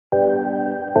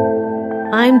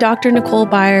I'm Dr. Nicole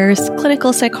Byers,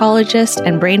 clinical psychologist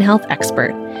and brain health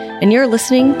expert, and you're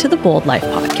listening to the Bold Life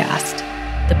Podcast,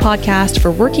 the podcast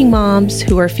for working moms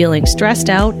who are feeling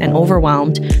stressed out and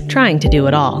overwhelmed trying to do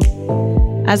it all.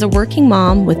 As a working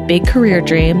mom with big career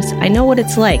dreams, I know what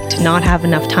it's like to not have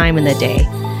enough time in the day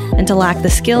and to lack the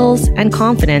skills and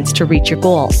confidence to reach your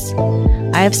goals.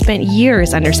 I have spent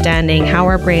years understanding how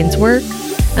our brains work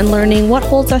and learning what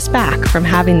holds us back from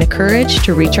having the courage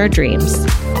to reach our dreams.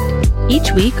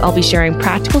 Each week, I'll be sharing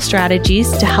practical strategies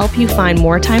to help you find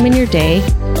more time in your day,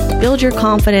 build your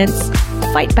confidence,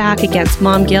 fight back against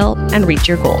mom guilt, and reach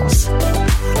your goals.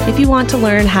 If you want to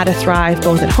learn how to thrive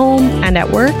both at home and at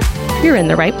work, you're in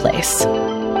the right place.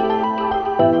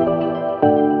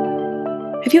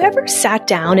 Have you ever sat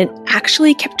down and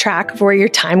actually kept track of where your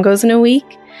time goes in a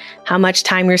week? How much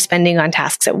time you're spending on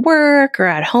tasks at work or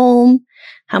at home?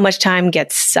 How much time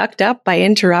gets sucked up by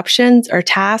interruptions or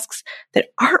tasks that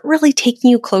aren't really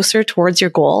taking you closer towards your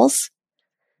goals?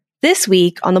 This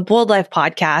week on the Bold Life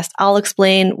Podcast, I'll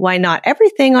explain why not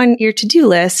everything on your to-do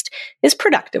list is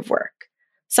productive work.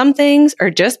 Some things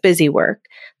are just busy work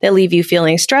that leave you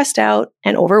feeling stressed out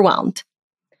and overwhelmed.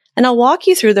 And I'll walk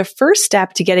you through the first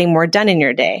step to getting more done in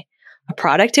your day, a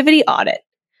productivity audit.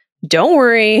 Don't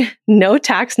worry, no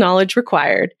tax knowledge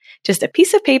required, just a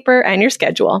piece of paper and your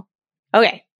schedule.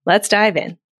 Okay, let's dive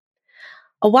in.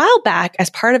 A while back, as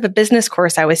part of a business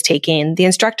course I was taking, the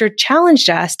instructor challenged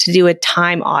us to do a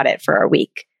time audit for our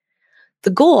week. The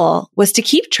goal was to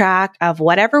keep track of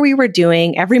whatever we were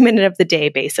doing every minute of the day,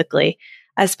 basically,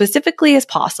 as specifically as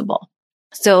possible.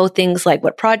 So things like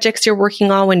what projects you're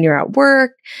working on when you're at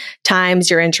work, times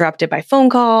you're interrupted by phone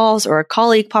calls or a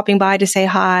colleague popping by to say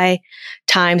hi,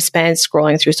 time spent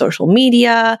scrolling through social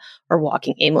media or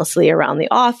walking aimlessly around the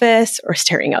office or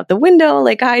staring out the window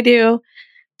like I do,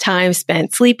 time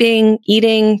spent sleeping,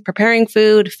 eating, preparing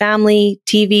food, family,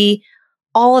 TV,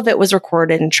 all of it was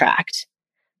recorded and tracked.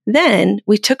 Then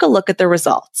we took a look at the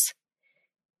results.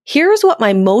 Here's what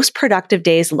my most productive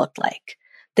days looked like.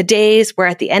 The days where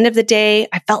at the end of the day,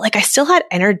 I felt like I still had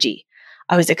energy.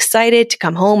 I was excited to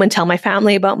come home and tell my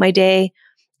family about my day,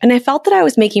 and I felt that I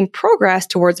was making progress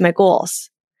towards my goals.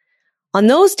 On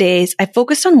those days, I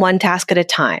focused on one task at a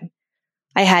time.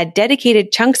 I had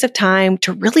dedicated chunks of time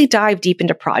to really dive deep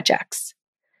into projects.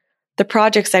 The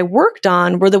projects I worked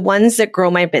on were the ones that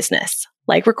grow my business,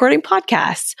 like recording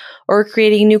podcasts or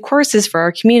creating new courses for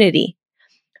our community.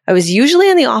 I was usually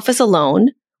in the office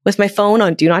alone with my phone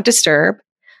on Do Not Disturb,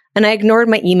 and I ignored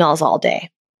my emails all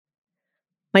day.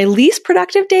 My least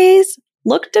productive days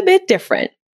looked a bit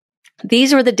different.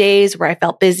 These were the days where I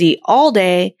felt busy all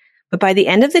day, but by the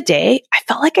end of the day, I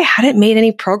felt like I hadn't made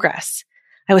any progress.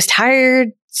 I was tired,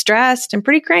 stressed, and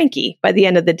pretty cranky by the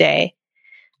end of the day.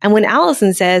 And when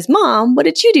Allison says, "Mom, what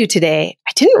did you do today?"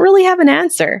 I didn't really have an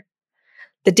answer.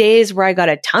 The days where I got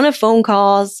a ton of phone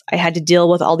calls, I had to deal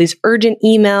with all these urgent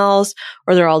emails,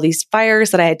 or there are all these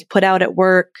fires that I had to put out at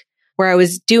work, where I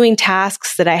was doing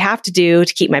tasks that I have to do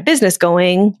to keep my business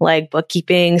going, like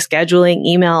bookkeeping, scheduling,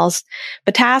 emails,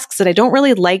 but tasks that I don't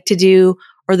really like to do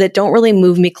or that don't really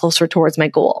move me closer towards my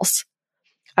goals.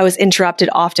 I was interrupted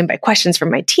often by questions from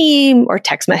my team or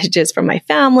text messages from my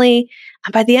family.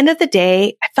 And by the end of the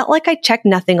day, I felt like I checked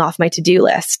nothing off my to-do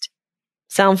list.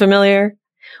 Sound familiar?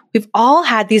 We've all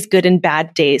had these good and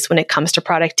bad days when it comes to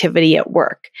productivity at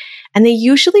work, and they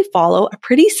usually follow a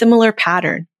pretty similar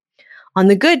pattern. On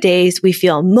the good days, we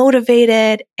feel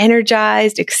motivated,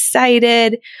 energized,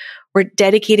 excited. We're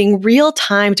dedicating real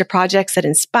time to projects that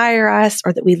inspire us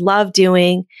or that we love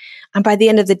doing. And by the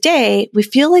end of the day, we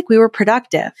feel like we were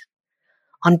productive.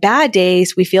 On bad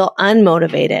days, we feel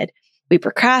unmotivated. We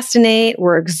procrastinate,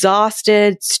 we're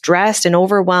exhausted, stressed, and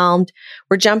overwhelmed.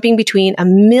 We're jumping between a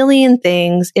million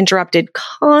things, interrupted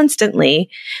constantly.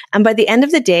 And by the end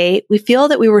of the day, we feel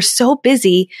that we were so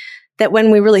busy that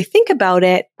when we really think about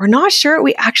it, we're not sure what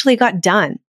we actually got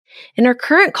done. In our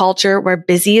current culture where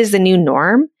busy is the new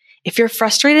norm, if you're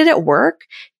frustrated at work,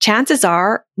 chances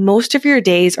are most of your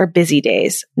days are busy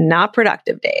days, not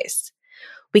productive days.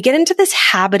 We get into this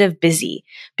habit of busy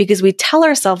because we tell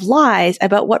ourselves lies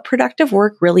about what productive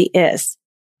work really is.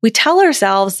 We tell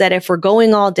ourselves that if we're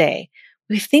going all day,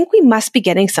 we think we must be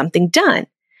getting something done,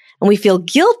 and we feel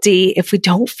guilty if we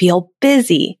don't feel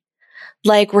busy.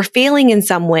 Like we're failing in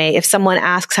some way if someone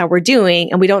asks how we're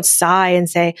doing and we don't sigh and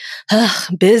say,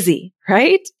 "Ugh, busy,"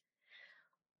 right?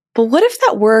 But what if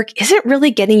that work isn't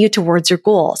really getting you towards your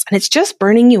goals and it's just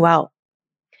burning you out?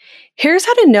 Here's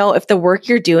how to know if the work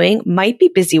you're doing might be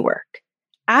busy work.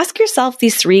 Ask yourself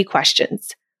these 3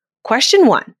 questions. Question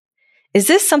 1, is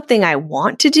this something I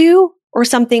want to do or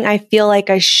something I feel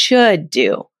like I should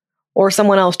do? or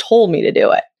someone else told me to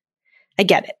do it. I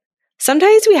get it.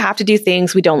 Sometimes we have to do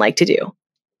things we don't like to do.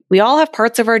 We all have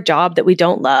parts of our job that we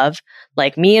don't love,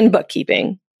 like me in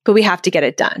bookkeeping, but we have to get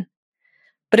it done.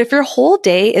 But if your whole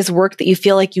day is work that you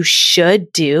feel like you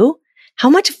should do, how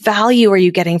much value are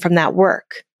you getting from that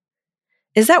work?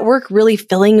 Is that work really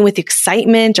filling you with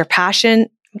excitement or passion?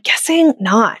 I'm guessing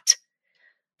not.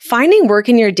 Finding work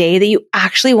in your day that you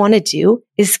actually want to do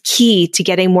is key to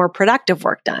getting more productive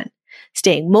work done,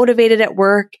 staying motivated at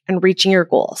work, and reaching your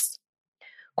goals.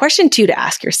 Question 2 to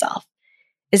ask yourself,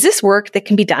 is this work that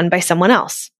can be done by someone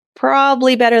else?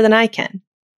 Probably better than I can.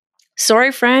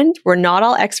 Sorry, friend, we're not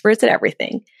all experts at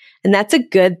everything, and that's a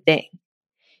good thing.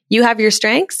 You have your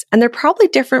strengths, and they're probably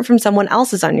different from someone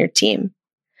else's on your team.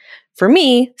 For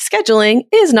me, scheduling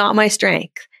is not my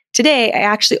strength. Today, I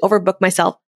actually overbooked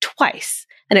myself twice,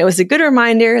 and it was a good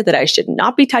reminder that I should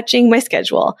not be touching my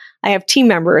schedule. I have team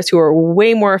members who are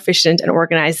way more efficient and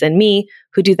organized than me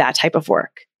who do that type of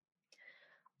work.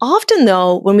 Often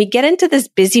though, when we get into this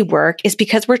busy work, it's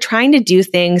because we're trying to do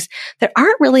things that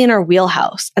aren't really in our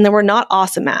wheelhouse and that we're not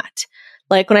awesome at.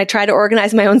 Like when I try to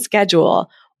organize my own schedule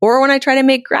or when I try to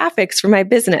make graphics for my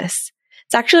business.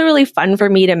 It's actually really fun for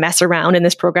me to mess around in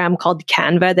this program called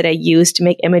Canva that I use to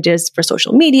make images for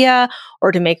social media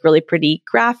or to make really pretty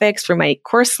graphics for my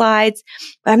course slides,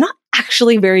 but I'm not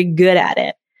actually very good at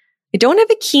it. I don't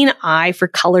have a keen eye for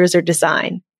colors or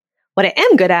design. What I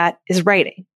am good at is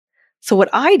writing. So what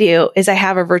I do is I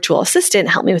have a virtual assistant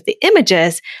help me with the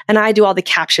images and I do all the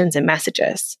captions and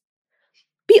messages.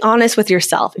 Be honest with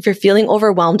yourself if you're feeling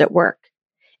overwhelmed at work.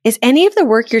 Is any of the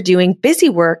work you're doing busy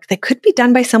work that could be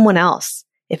done by someone else?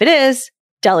 If it is,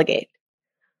 delegate.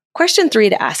 Question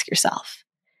 3 to ask yourself.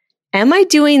 Am I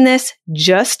doing this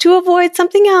just to avoid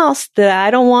something else that I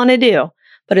don't want to do,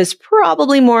 but is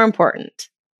probably more important?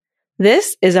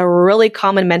 This is a really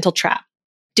common mental trap.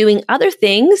 Doing other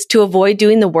things to avoid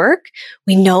doing the work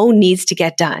we know needs to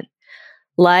get done.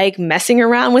 Like messing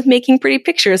around with making pretty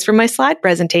pictures for my slide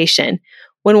presentation,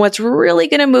 when what's really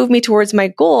going to move me towards my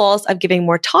goals of giving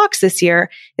more talks this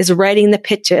year is writing the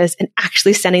pitches and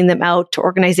actually sending them out to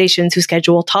organizations who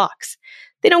schedule talks.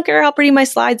 They don't care how pretty my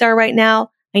slides are right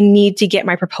now. I need to get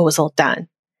my proposal done.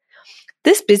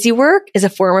 This busy work is a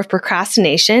form of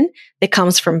procrastination that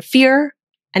comes from fear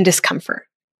and discomfort.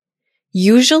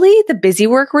 Usually the busy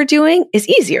work we're doing is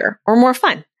easier or more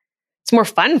fun. It's more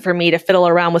fun for me to fiddle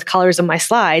around with colors on my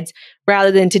slides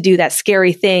rather than to do that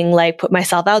scary thing like put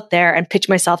myself out there and pitch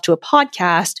myself to a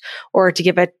podcast or to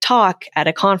give a talk at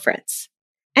a conference.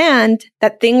 And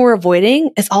that thing we're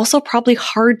avoiding is also probably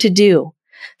hard to do.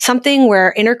 Something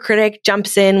where inner critic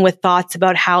jumps in with thoughts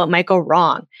about how it might go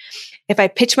wrong. If I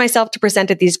pitch myself to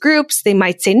present at these groups, they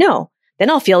might say no. Then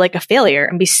I'll feel like a failure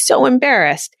and be so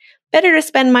embarrassed. Better to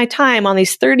spend my time on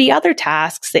these 30 other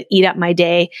tasks that eat up my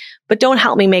day, but don't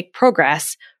help me make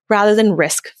progress rather than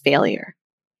risk failure.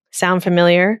 Sound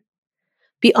familiar?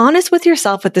 Be honest with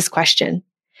yourself with this question.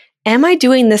 Am I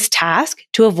doing this task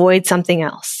to avoid something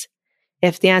else?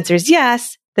 If the answer is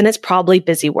yes, then it's probably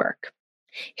busy work.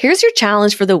 Here's your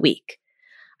challenge for the week.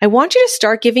 I want you to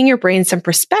start giving your brain some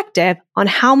perspective on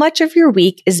how much of your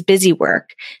week is busy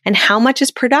work and how much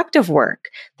is productive work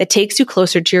that takes you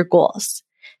closer to your goals.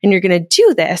 And you're going to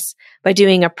do this by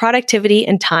doing a productivity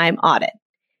and time audit.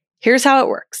 Here's how it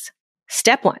works.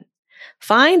 Step 1,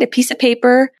 find a piece of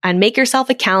paper and make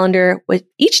yourself a calendar with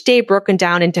each day broken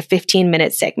down into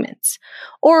 15-minute segments.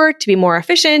 Or to be more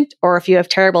efficient, or if you have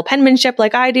terrible penmanship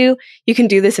like I do, you can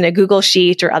do this in a Google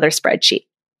Sheet or other spreadsheet.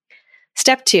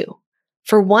 Step 2,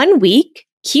 for 1 week,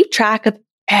 keep track of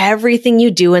everything you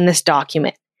do in this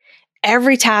document.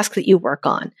 Every task that you work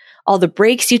on, all the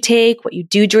breaks you take, what you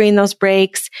do during those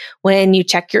breaks, when you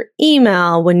check your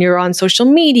email, when you're on social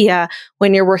media,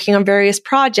 when you're working on various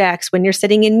projects, when you're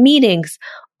sitting in meetings,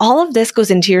 all of this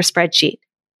goes into your spreadsheet.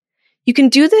 You can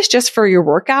do this just for your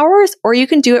work hours, or you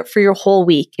can do it for your whole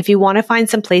week if you want to find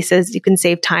some places you can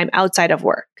save time outside of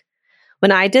work.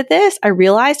 When I did this, I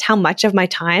realized how much of my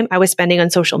time I was spending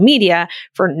on social media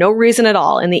for no reason at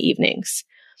all in the evenings.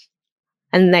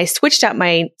 And I switched up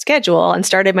my schedule and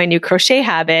started my new crochet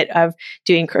habit of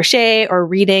doing crochet or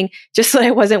reading just so that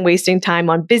I wasn't wasting time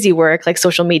on busy work like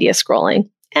social media scrolling.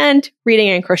 And reading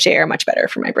and crochet are much better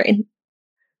for my brain.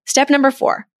 Step number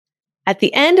 4. At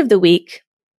the end of the week,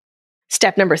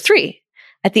 step number 3.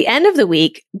 At the end of the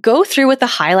week, go through with the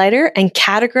highlighter and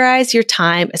categorize your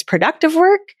time as productive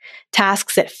work,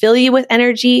 tasks that fill you with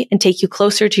energy and take you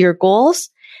closer to your goals,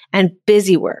 and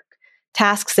busy work,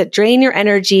 tasks that drain your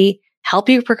energy, help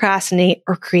you procrastinate,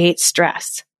 or create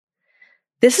stress.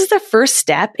 This is the first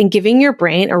step in giving your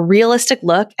brain a realistic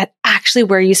look at actually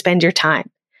where you spend your time.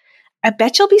 I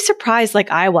bet you'll be surprised like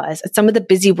I was at some of the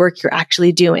busy work you're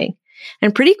actually doing.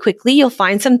 And pretty quickly, you'll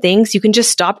find some things you can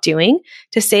just stop doing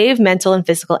to save mental and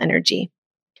physical energy.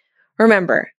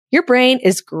 Remember, your brain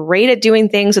is great at doing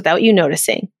things without you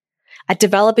noticing, at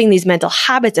developing these mental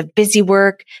habits of busy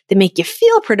work that make you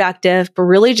feel productive, but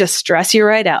really just stress you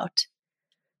right out.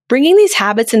 Bringing these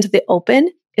habits into the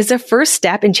open is the first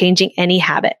step in changing any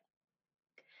habit.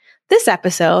 This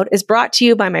episode is brought to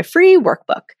you by my free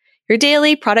workbook, your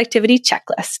daily productivity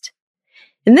checklist.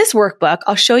 In this workbook,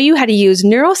 I'll show you how to use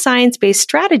neuroscience-based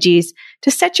strategies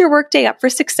to set your workday up for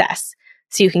success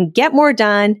so you can get more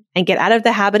done and get out of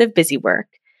the habit of busy work,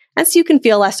 and so you can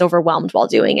feel less overwhelmed while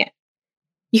doing it.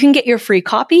 You can get your free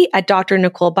copy at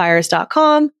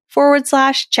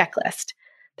drnicolebyers.com/checklist.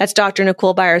 That's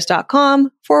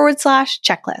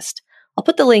drnicolebyers.com/checklist. I'll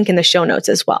put the link in the show notes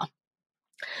as well.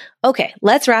 Okay,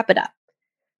 let's wrap it up.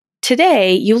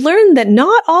 Today, you learned that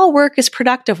not all work is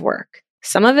productive work.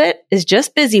 Some of it is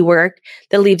just busy work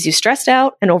that leaves you stressed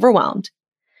out and overwhelmed.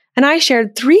 And I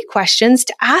shared 3 questions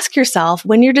to ask yourself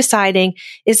when you're deciding,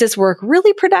 is this work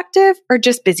really productive or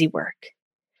just busy work?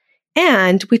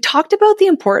 And we talked about the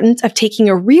importance of taking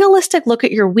a realistic look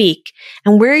at your week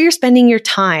and where you're spending your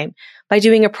time by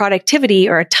doing a productivity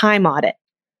or a time audit.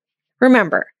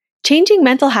 Remember, changing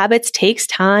mental habits takes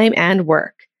time and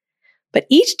work. But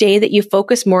each day that you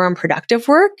focus more on productive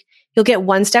work, you'll get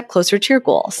one step closer to your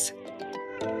goals.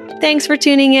 Thanks for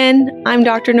tuning in. I'm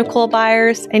Dr. Nicole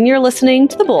Byers, and you're listening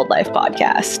to the Bold Life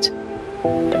Podcast.